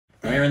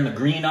wearing the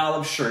green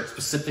olive shirt,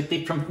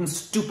 specifically from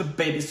stupid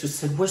babies who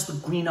said, where's the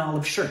green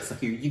olive shirt? So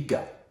here you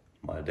go.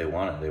 Why did they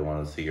want it? They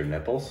wanted to see your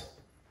nipples?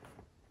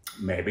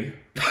 Maybe.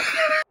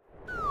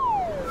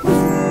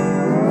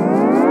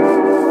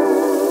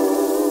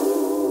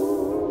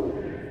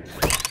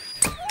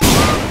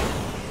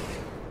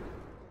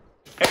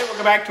 Hey,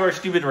 welcome back to our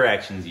stupid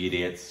reactions, you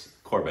idiots.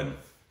 Corbin.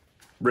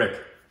 Rick.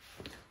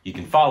 You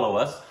can follow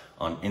us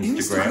on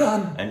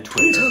Instagram and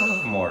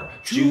Twitter for more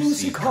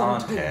juicy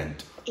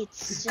content.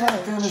 It's so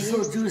content is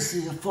so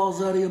juicy, it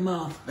falls out of your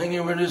mouth. Thank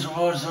you for this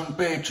watch on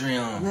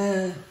Patreon.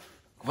 Yeah.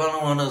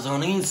 Follow us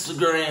on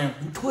Instagram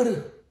And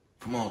Twitter.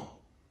 for more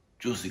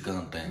juicy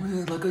content.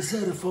 Yeah, like I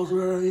said, it falls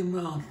right out of your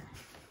mouth.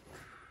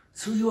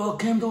 So you all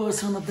came to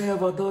us on the day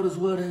of our daughter's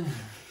wedding.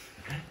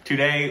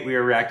 Today, we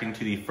are reacting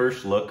to the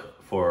first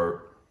look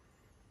for...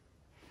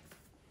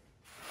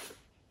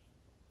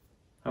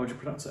 How would you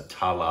pronounce it?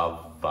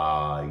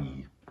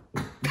 Thalaivi.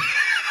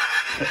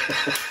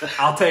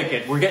 I'll take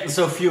it. We're getting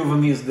so few of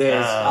them these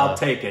days. I'll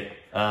take it.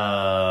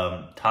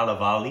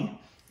 Thalaivi.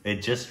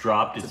 It just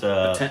dropped. It's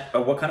a...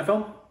 what kind of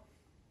film?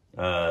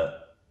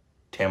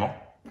 Tamil.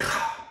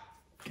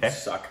 Okay.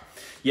 Suck.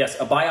 Yes,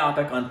 a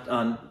biopic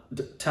on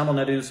Tamil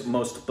Nadu's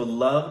most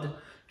beloved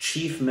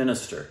chief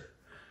minister.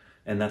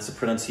 And that's the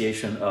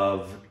pronunciation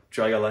of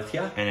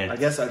Jayalalitha. And I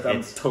guess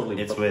I'm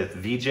totally... It's with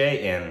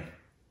Vijay and...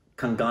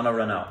 Kangana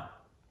Ranaut.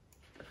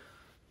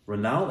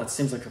 Ranaut? That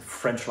seems like a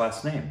French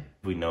last name.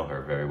 We know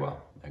her very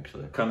well,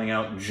 actually. Coming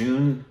out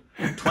June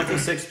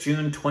 26th,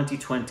 June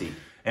 2020.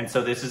 And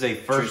so this is a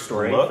first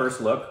story, look.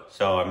 first look.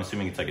 So I'm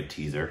assuming it's like a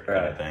teaser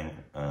kind of thing,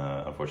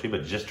 unfortunately,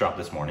 but it just dropped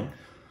this morning.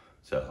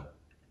 So,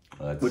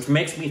 which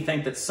makes me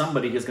think that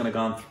somebody is going to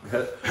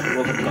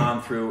will have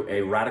gone through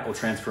a radical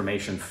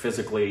transformation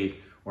physically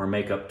or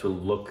makeup to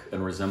look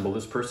and resemble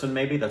this person.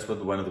 Maybe that's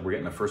what we're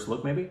getting a first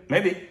look. Maybe.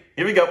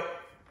 Here we go.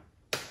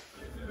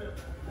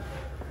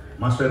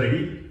 Master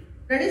ready?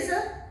 Ready,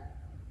 sir?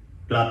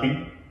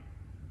 Clapping.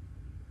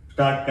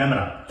 Start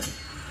camera.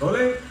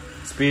 Rolling.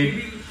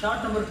 Speed.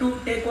 Shot number 2,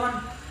 take 1.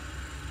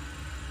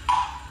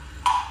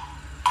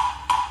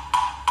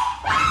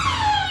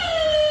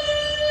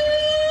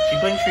 She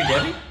playing Sri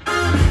Devi?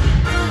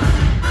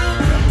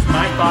 That was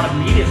my thought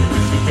immediately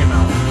when she came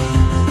out.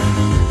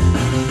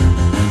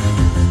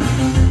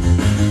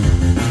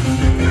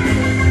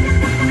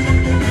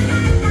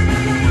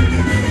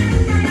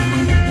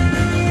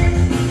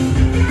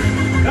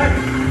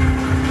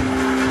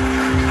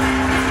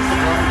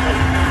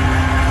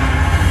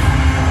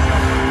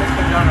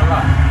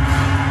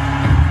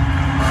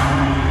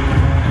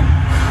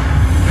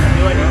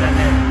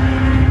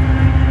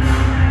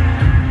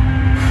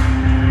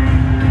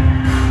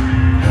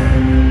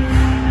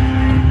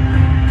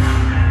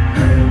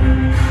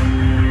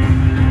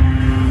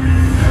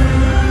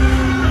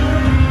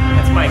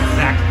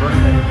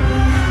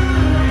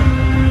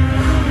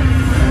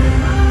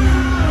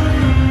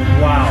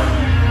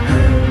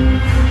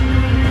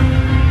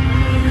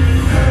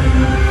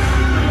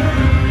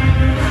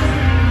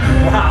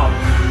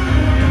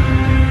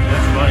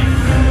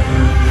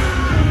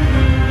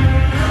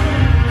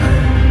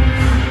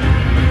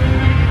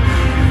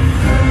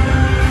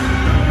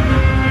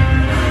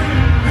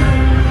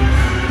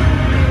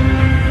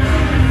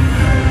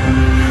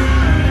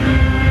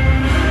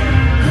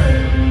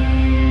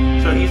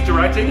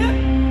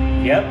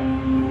 Yep.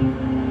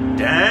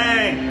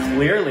 Dang.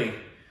 Clearly.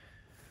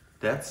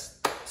 That's...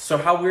 So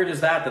how weird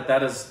is that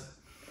that is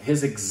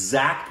his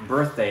exact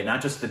birthday,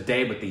 not just the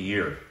day, but the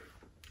year?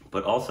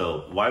 But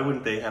also, why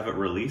wouldn't they have it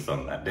released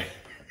on that day?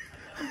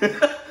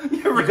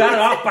 You got it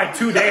off by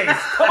 2 days.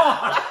 Come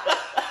on.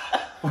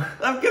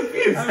 I'm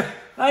confused.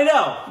 I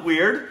know.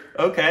 Weird.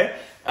 Okay.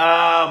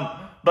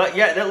 But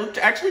yeah, that looked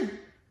actually...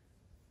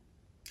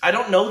 I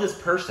don't know this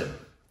person.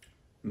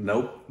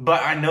 Nope.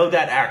 But I know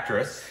that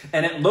actress.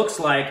 And it looks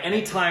like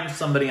anytime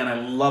somebody, and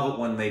I love it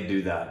when they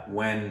do that,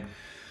 when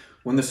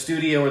the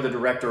studio or the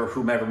director or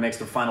whomever makes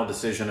the final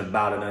decision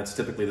about it, and it's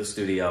typically the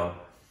studio,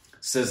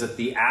 says that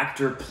the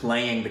actor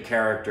playing the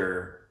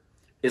character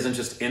isn't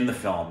just in the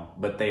film,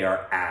 but they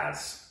are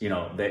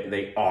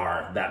they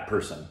are that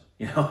person,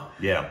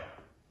 Yeah.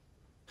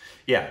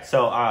 Yeah,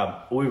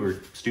 so we were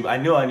stupid. I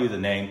knew the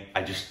name.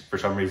 I just, for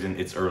some reason,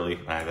 it's early.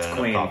 I haven't had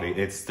enough coffee.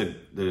 It's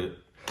the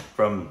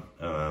from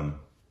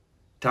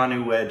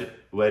Tanu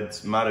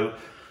Weds Maru,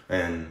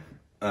 and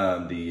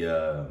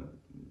the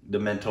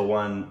mental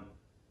one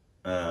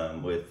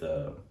with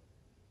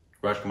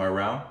Rajkumar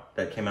Rao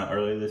that came out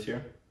earlier this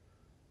year.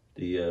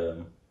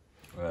 The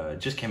it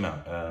just came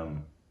out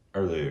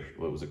earlier.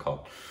 What was it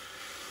called?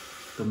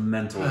 The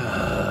mental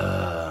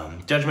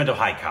Judgmental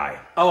Haikai.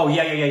 Oh,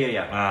 yeah.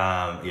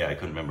 Yeah, I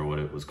couldn't remember what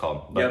it was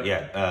called. But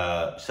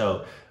yeah,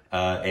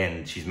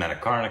 and she's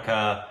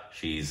Manikarnika.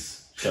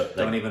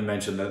 Don't even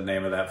mention the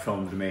name of that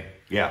film to me.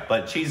 Yeah,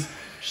 but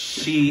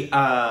she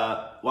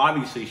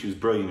obviously she was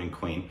brilliant in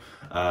Queen,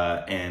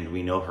 and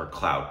we know her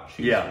clout.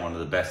 She's one of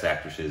the best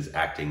actresses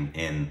acting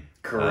in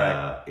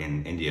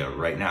India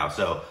right now.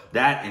 So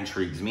that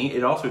intrigues me.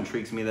 It also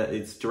intrigues me that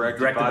it's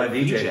directed by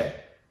Vijay.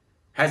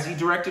 Has he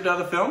directed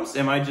other films?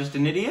 Am I just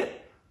an idiot?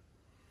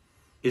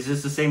 Is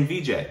this the same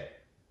Vijay?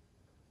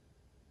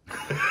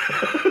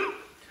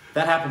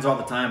 That happens all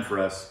the time for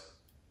us.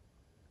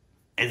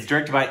 It's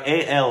directed by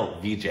A.L.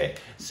 Vijay.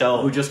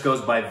 So Who just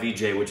goes by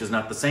Vijay, which is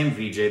not the same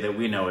Vijay that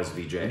we know as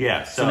Vijay.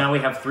 Yeah, So so- now we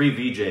have 3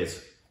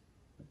 VJs.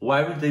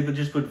 why would they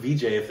just put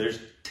Vijay if there's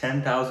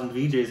 10,000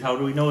 VJs? How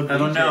do we know it's I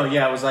don't Vijay? know.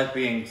 Yeah, it was like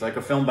it's like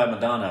a film by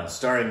Madonna,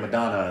 starring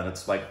Madonna, and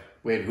it's like,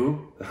 wait, who?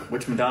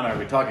 Which Madonna are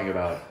we talking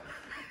about?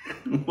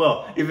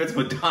 Well, if it's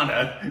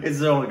Madonna,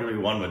 it's only going to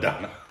be one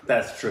Madonna.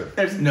 That's true.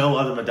 There's no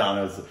other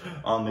Madonnas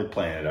on the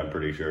planet, I'm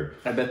pretty sure.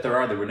 I bet there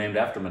are. They were named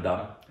after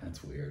Madonna.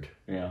 That's weird.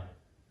 Yeah.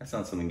 That's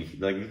not something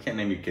you can't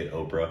name your kid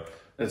Oprah.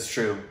 That's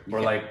true.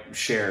 Or like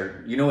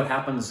Cher. You know what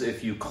happens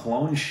if you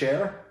clone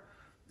Cher?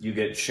 You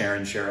get Cher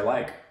and Cher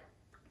alike.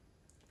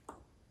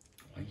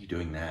 Why are you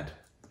doing that?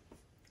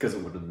 Because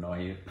it would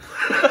annoy you.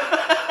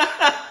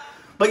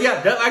 But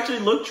yeah, that actually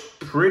looked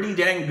pretty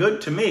dang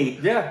good to me.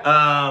 Yeah.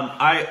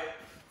 I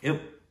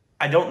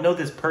don't know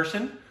this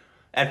person.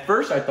 At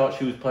first, I thought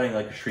she was playing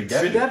like a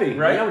Sridevi. Sridevi,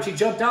 right? Yeah, when she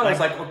jumped out, I was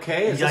like,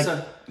 okay, is this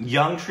a...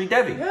 young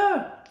Sridevi?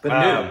 Yeah. But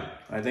no,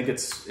 I think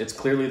it's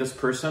clearly this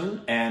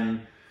person,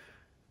 and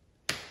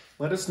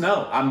let us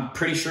know. I'm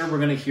pretty sure we're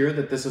going to hear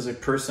that this is a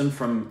person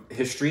from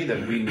history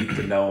that we need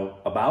to know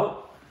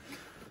about.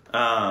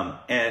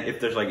 And if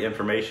there's like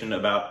information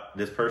about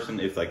this person,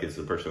 if like it's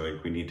the person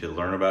like we need to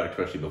learn about,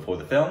 especially before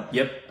the film.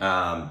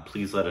 Yep.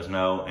 Please let us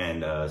know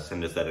and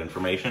send us that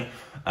information.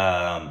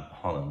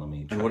 Hold on, let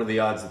me try. And what are the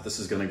odds that this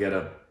is going to get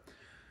a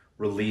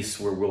release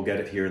where we'll get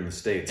it here in the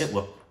States? It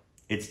will.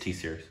 It's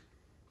T-Series.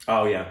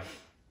 Oh, yeah.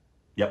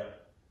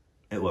 Yep.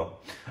 It will.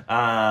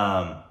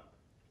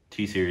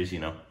 T-Series, you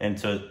know. And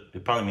so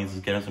it probably means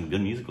it's getting some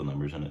good musical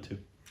numbers in it too.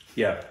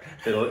 Yeah.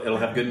 It'll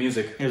have good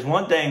music. There's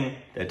one thing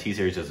that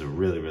T-Series does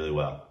really, really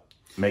well.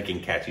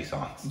 Making catchy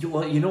songs.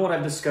 Well, you know what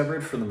I've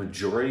discovered for the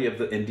majority of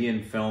the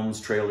Indian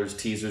films, trailers,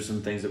 teasers,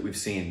 and things that we've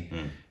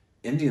seen?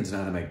 Indians know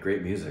how to make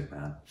great music,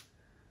 man.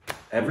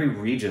 Every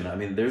region. I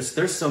mean,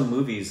 there's some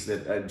movies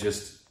that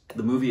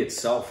the movie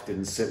itself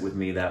didn't sit with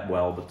me that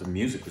well, but the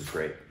music was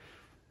great.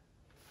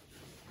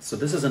 So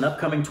this is an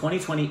upcoming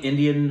 2020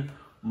 Indian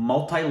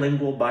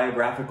multilingual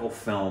biographical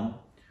film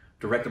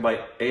directed by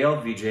A.L.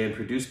 Vijay and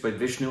produced by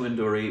Vishnu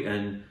Induri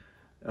and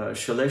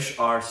Shailesh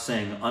R.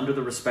 Singh under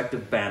the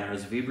respective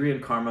banners Vibri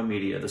and Karma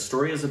Media. The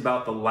story is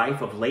about the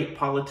life of late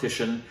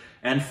politician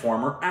and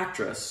former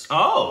actress.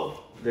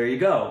 Oh! There you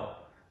go.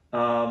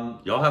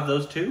 Y'all have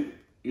those too?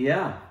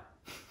 Yeah,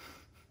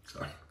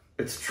 Sorry.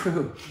 it's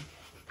true.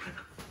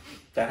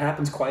 That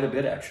happens quite a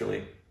bit,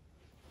 actually.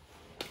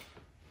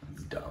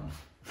 That's dumb.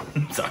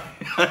 Sorry.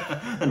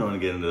 I don't want to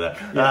get into that.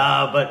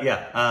 Yeah. But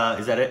yeah,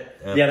 is that it?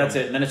 Yeah, that's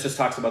it. And then it just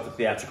talks about the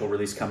theatrical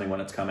release coming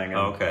when it's coming. And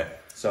okay.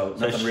 So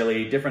nothing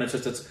really different.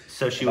 It's just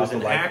So she was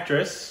an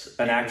actress.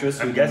 An actress.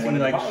 I'm who guessing went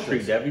into like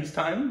politics. Sridevi's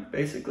time,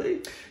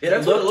 basically.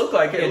 That's what it looked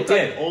like. It looked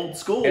did. like old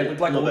school. It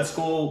looked like old bit.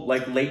 school,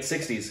 like late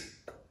 60s.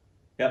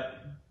 Yep.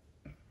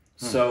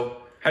 So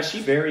Has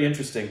she? very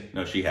interesting.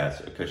 No, she has,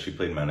 because she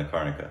played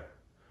Manikarnika.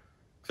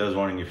 So I was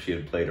wondering if she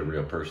had played a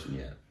real person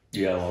yet.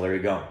 Yeah, well, there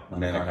you go.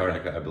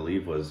 Manikarnika, I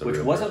believe, was a Which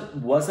real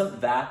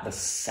wasn't that the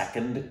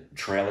second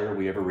trailer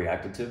we ever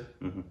reacted to?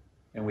 Mm-hmm.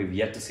 And we've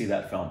yet to see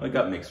that film. It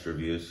got mixed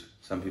reviews.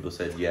 Some people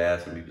said yeah,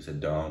 some people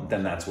said don't.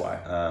 Then that's why.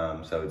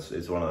 So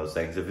it's one of those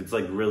things. If it's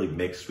like really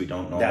mixed, we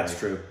don't normally That's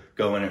true.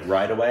 go in it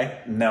right away.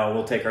 No,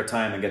 we'll take our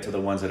time and get to the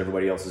ones that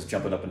everybody else is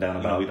jumping up and down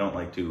about. No, we don't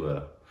like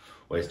to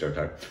waste our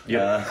time.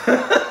 Yeah.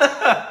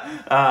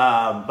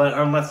 But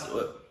unless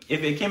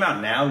if it came out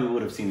now, we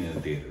would have seen it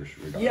in theaters.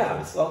 Yeah.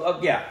 Regardless. Well,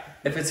 yeah.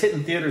 If it's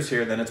hitting theaters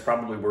here, then it's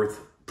probably worth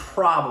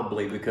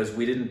because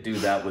we didn't do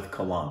that with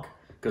Kalunk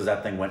because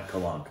that thing went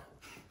Kalunk.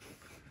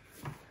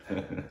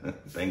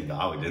 Thank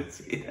God we didn't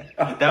see it.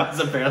 That was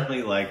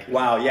apparently like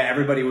Wow. Yeah.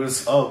 Everybody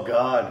was oh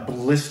God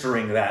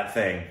blistering that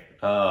thing.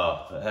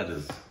 Oh, that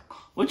is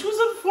which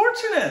was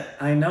unfortunate.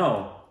 I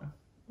know.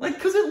 Like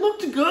because it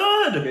looked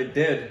good. It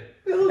did.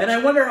 And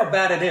I wonder how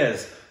bad it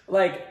is.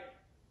 Like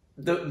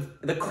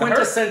the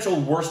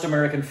quintessential worst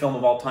American film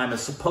of all time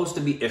is supposed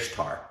to be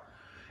Ishtar.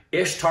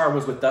 Ishtar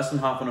was with Dustin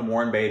Hoffman and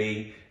Warren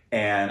Beatty,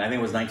 and I think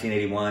it was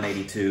 1981,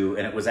 82,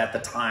 and it was at the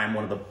time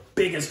one of the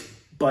biggest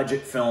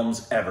budget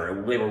films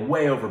ever. They were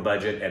way over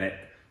budget, and it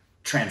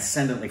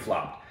transcendently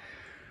flopped.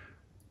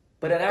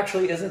 But it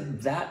actually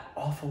isn't that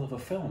awful of a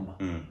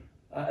film.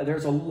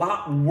 There's a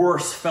lot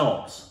worse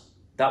films.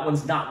 That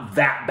one's not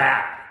that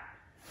bad.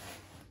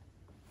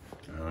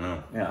 I don't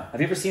know. Yeah. Have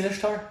you ever seen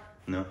Ishtar?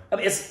 No. I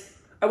mean,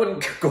 I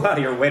wouldn't go out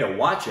of your way to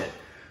watch it.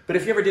 But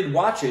if you ever did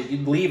watch it,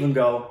 you'd leave and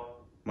go,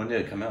 When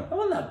did it come out? that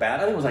wasn't that bad.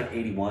 I think it was like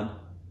 81.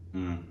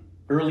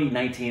 Early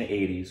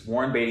 1980s.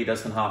 Warren Beatty,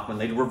 Dustin Hoffman,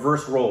 they'd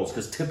reverse roles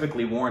because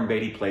typically Warren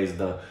Beatty plays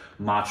the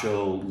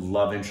macho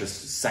love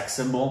interest sex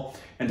symbol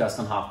and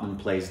Dustin Hoffman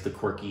plays the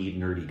quirky,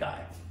 nerdy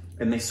guy.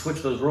 And they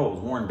switch those roles.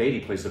 Warren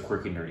Beatty plays the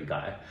quirky, nerdy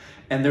guy.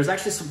 And there's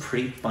actually some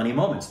pretty funny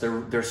moments. They're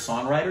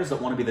songwriters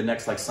that want to be the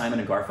next like Simon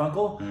and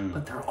Garfunkel,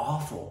 but they're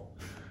awful.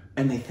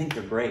 And they think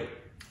they're great.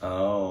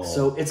 Oh.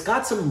 So it's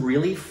got some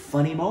really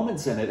funny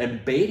moments in it.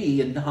 And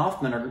Beatty and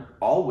Hoffman are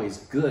always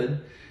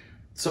good.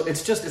 So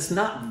it's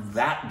not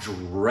that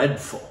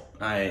dreadful.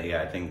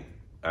 I think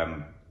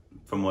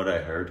from what I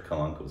heard,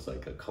 Kalanka was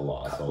like a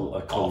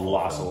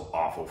colossal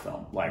awful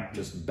film. Like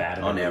just bad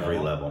on every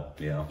level.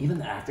 Yeah. Even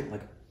the acting,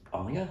 like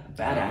Alia,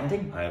 bad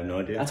acting. I have no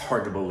idea. That's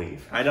hard to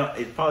believe.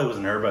 It probably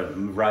wasn't her, but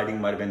writing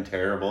might have been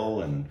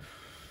terrible, and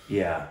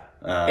yeah,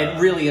 it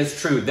really is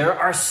true. There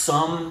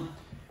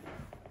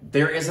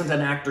isn't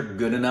an actor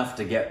good enough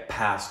to get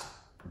past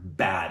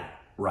bad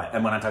writing.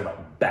 And when I talk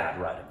about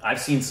bad writing, I've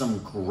seen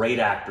some great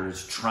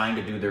actors trying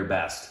to do their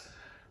best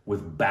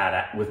with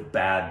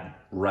bad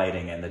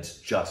writing, and it's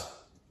just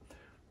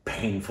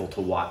painful to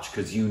watch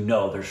because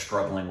they're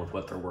struggling with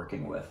what they're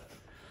working with.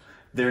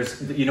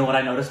 You know what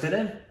I noticed it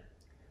in?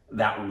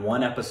 That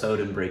one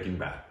episode in Breaking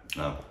Bad.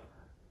 Oh.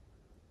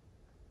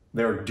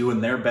 They were doing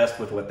their best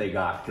with what they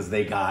got because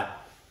they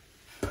got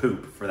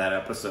poop for that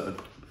episode.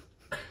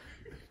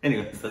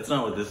 Anyways, that's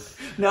not what this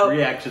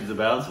reaction's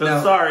about, so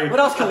sorry.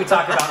 What else can we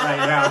talk about right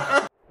now?